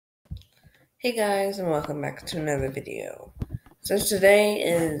Hey guys, and welcome back to another video. So today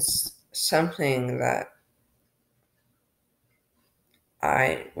is something that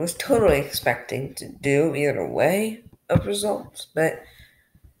I was totally expecting to do either way of results, but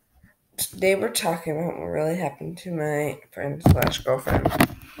today we're talking about what really happened to my friend slash girlfriend.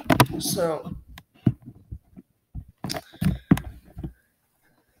 So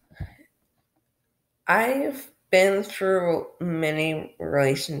I've been through many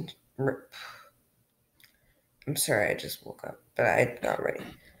relations. I'm sorry, I just woke up, but I got ready.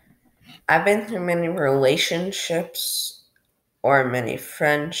 I've been through many relationships or many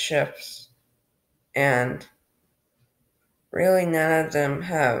friendships, and really none of them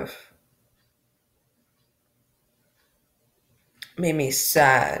have made me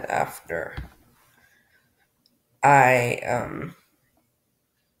sad after I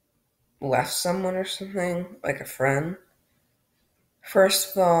left someone or something, like a friend.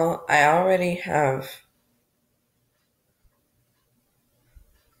 First of all, I already have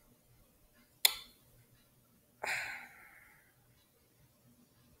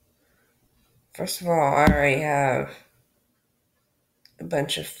I already have a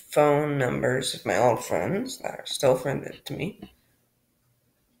bunch of phone numbers of my old friends that are still friended to me.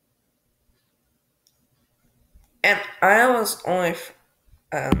 And I was only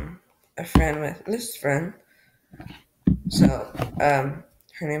a friend with this friend. So, her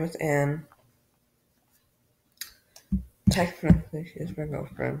name is Anne. Technically, she's my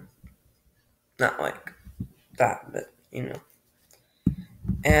girlfriend. Not like that, but you know.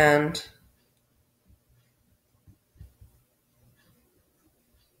 And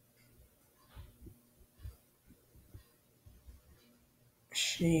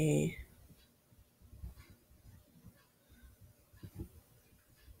she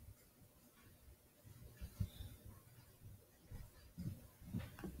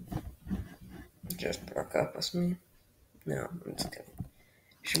just broke up with me. No, I'm just kidding.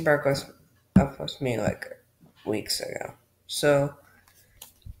 She broke up with me like weeks ago. So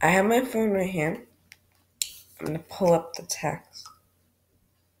I have my phone right here. I'm gonna pull up the text.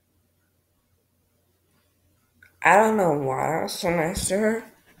 I don't know why I was so nice to her.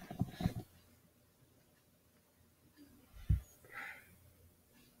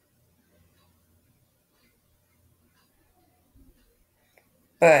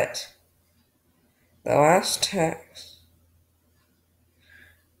 But the last text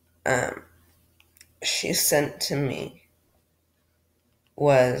um, she sent to me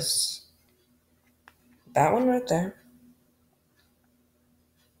was that one right there.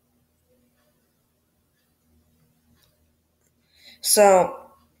 So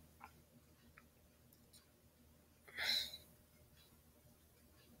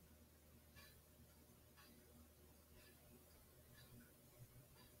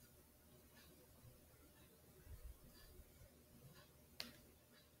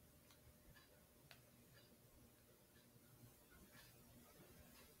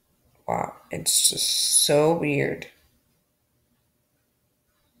wow, it's just so weird.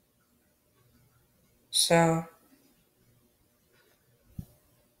 So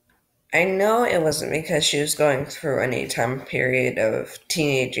I know it wasn't because she was going through any time period of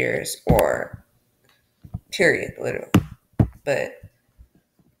teenage years or period, literally. But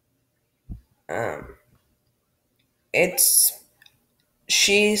um, it's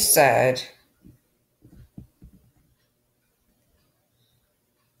she said,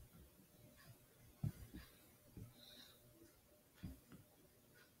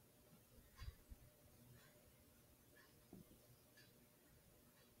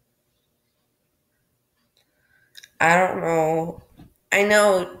 I don't know. I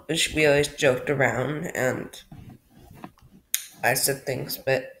know we always joked around and I said things,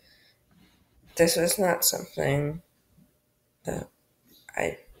 but this was not something that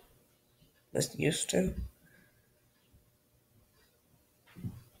I was used to.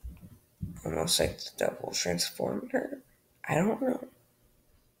 Almost like the devil transformed her. I don't know.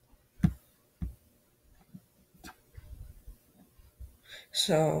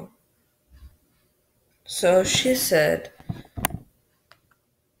 So, so she said,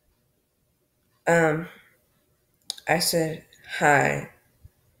 um, I said, hi.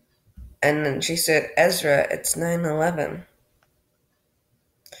 And then she said, Ezra, it's 9/11.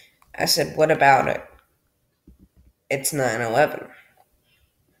 I said, what about it? It's 9/11.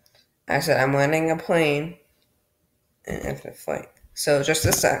 I said, I'm landing a plane in infant flight. So just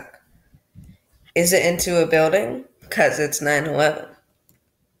a sec. Is it into a building? Because it's 9/11.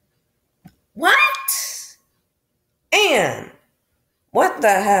 What? And what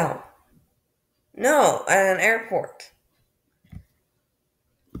the hell? No, at an airport.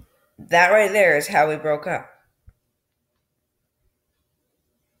 That right there is how we broke up.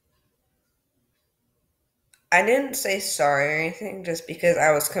 I didn't say sorry or anything just because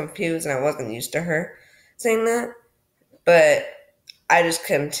I was confused and I wasn't used to her saying that. But I just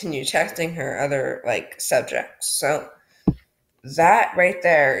continued texting her other like subjects. So that right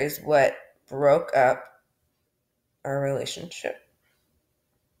there is what broke up our relationship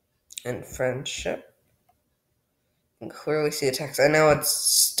and friendship. You can clearly see the text. I know it's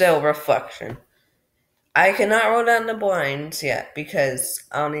still reflection. I cannot roll down the blinds yet because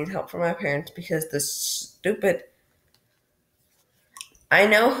I'll need help from my parents because the stupid. I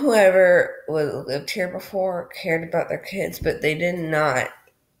know whoever lived here before cared about their kids, but they did not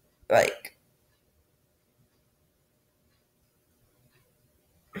like.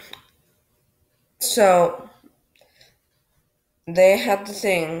 So they had the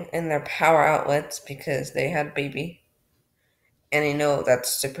thing in their power outlets because they had a baby, and they know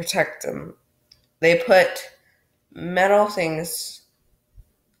that's to protect them. They put metal things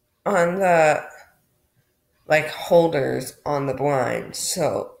on the like holders on the blinds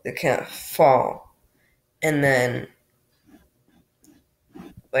so they can't fall, and then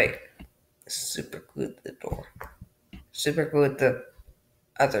like super glued the door, super glued the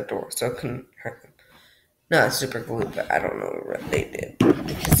other door so it couldn't hurt them. Not super glued, but I don't know what they did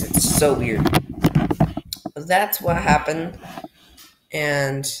because it's so weird. But that's what happened,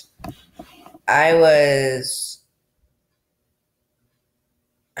 and I was.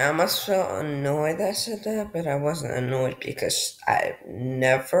 I almost felt annoyed that I said that, but I wasn't annoyed because I've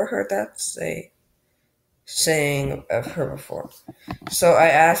never heard that saying of her before. So I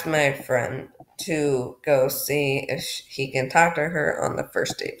asked my friend to go see if he can talk to her on the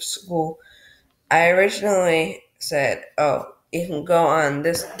first day of school. I originally said, "Oh, you can go on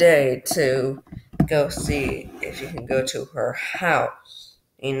this day to go see if you can go to her house,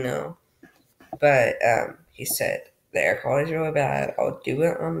 you know." But he said, "The air quality is really bad. I'll do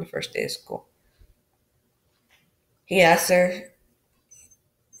it on the first day of school." He asked her,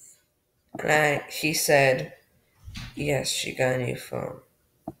 and she said, "Yes, she got a new phone."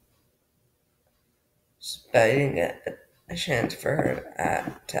 But I didn't get a chance for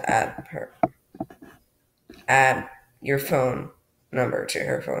her add your phone number to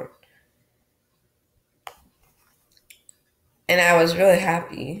her phone. And I was really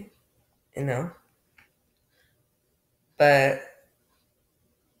happy, you know, but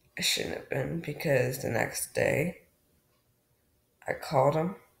I shouldn't have been because the next day I called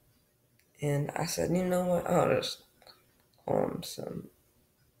him and I said, "You know what, I'll just call him some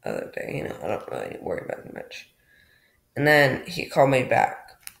other day, you know, I don't really worry about it much." And then he called me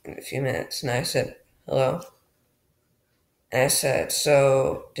back in a few minutes and I said, "Hello?" And I said,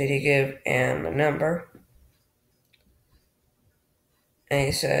 "So, did he give Anne a number?" And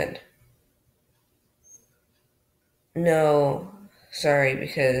he said, "No, sorry,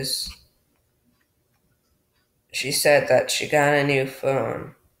 because she said that she got a new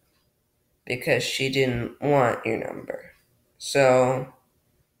phone because she didn't want your number. So,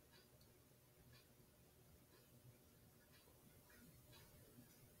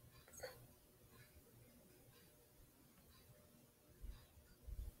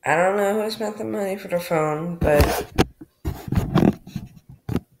 I don't know who spent the money for the phone, but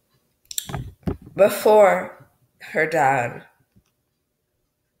before her dad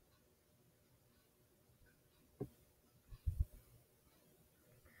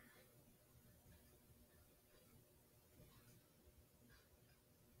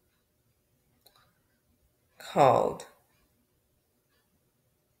called,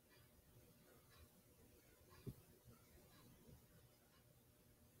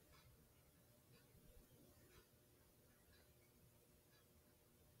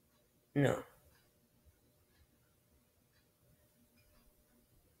 no.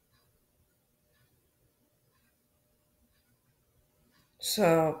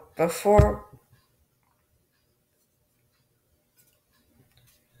 So, before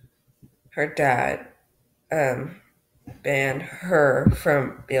her dad um, banned her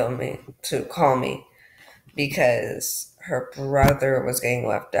from being able to call me because her brother was getting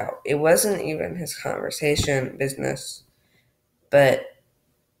left out. It wasn't even his conversation business, but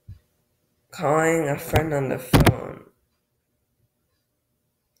calling a friend on the phone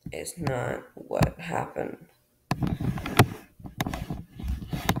is not what happened.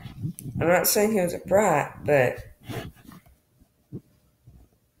 I'm not saying he was a brat, but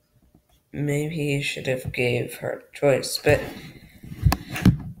maybe he should have gave her a choice. But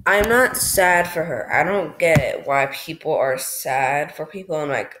I'm not sad for her. I don't get why people are sad for people in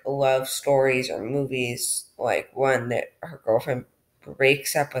like love stories or movies, like one that her girlfriend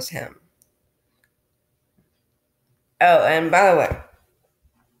breaks up with him. Oh, and by the way,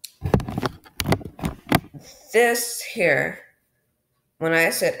 this here, when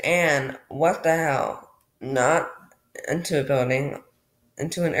I said "and," what the hell? Not into a building,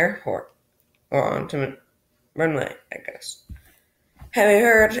 into an airport, or onto a runway, I guess. Have you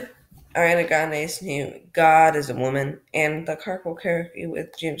heard Ariana Grande's new "God is a Woman" and the carpool karaoke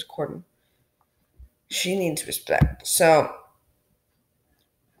with James Corden? She needs respect. So,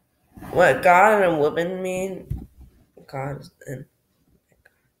 what God and a woman mean? God and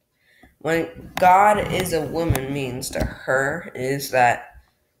when God is a woman means to her is that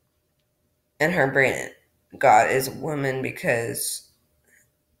in her brain, God is a woman because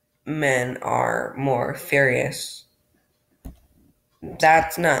men are more furious.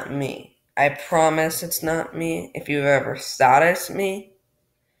 That's not me. I promise it's not me. If you've ever thought it's me,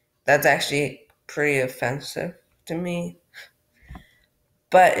 that's actually pretty offensive to me.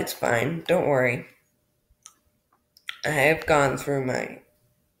 But it's fine. Don't worry. I have gone through my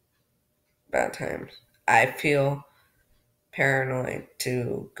bad times. I feel paranoid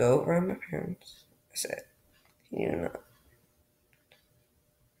to go around my parents. I said, you know.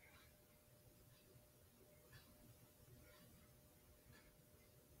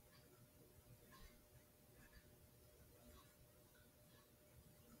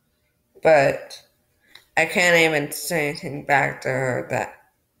 But I can't even say anything back to her that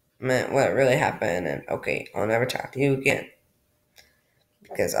meant what really happened. And okay, I'll never talk to you again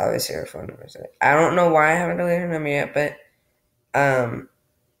because I always hear her phone number. So I don't know why I haven't deleted her number yet, but um,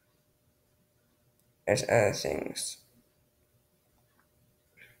 there's other things.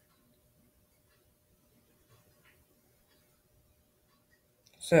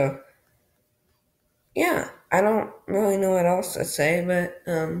 So yeah, I don't really know what else to say, but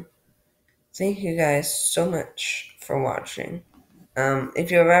thank you guys so much for watching. If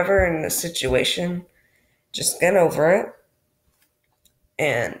you're ever in a situation, just get over it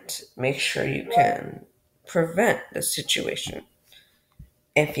and make sure you can prevent the situation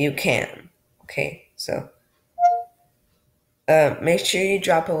if you can. Okay, so make sure you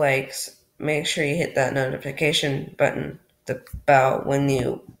drop a like. Make sure you hit that notification button, the bell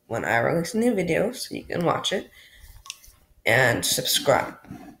when I release new videos, so you can watch it, and subscribe.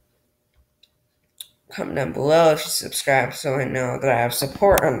 Comment down below if you subscribe, so I know that I have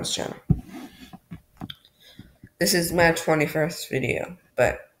support on this channel. This is my 21st video,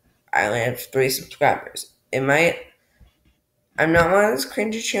 but I only have 3 subscribers. I'm not one of those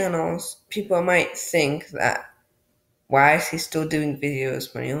cringy channels. People might think that why is he still doing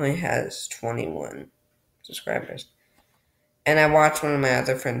videos when he only has 21 subscribers? And I watched one of my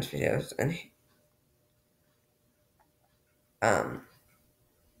other friends' videos, and um,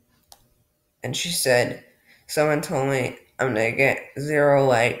 and she said, someone told me I'm gonna get 0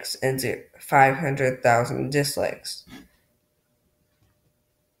 likes and 500,000 dislikes.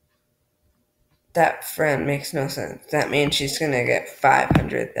 That friend makes no sense. That means she's gonna get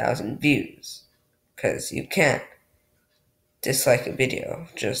 500,000 views, because you can't dislike a video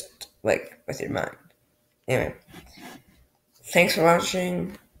just like with your mind. Anyway, thanks for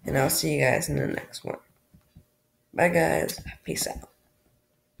watching, and I'll see you guys in the next one. Bye, guys. Peace out.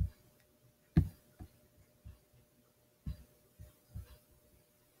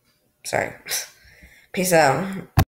 Sorry. Peace out.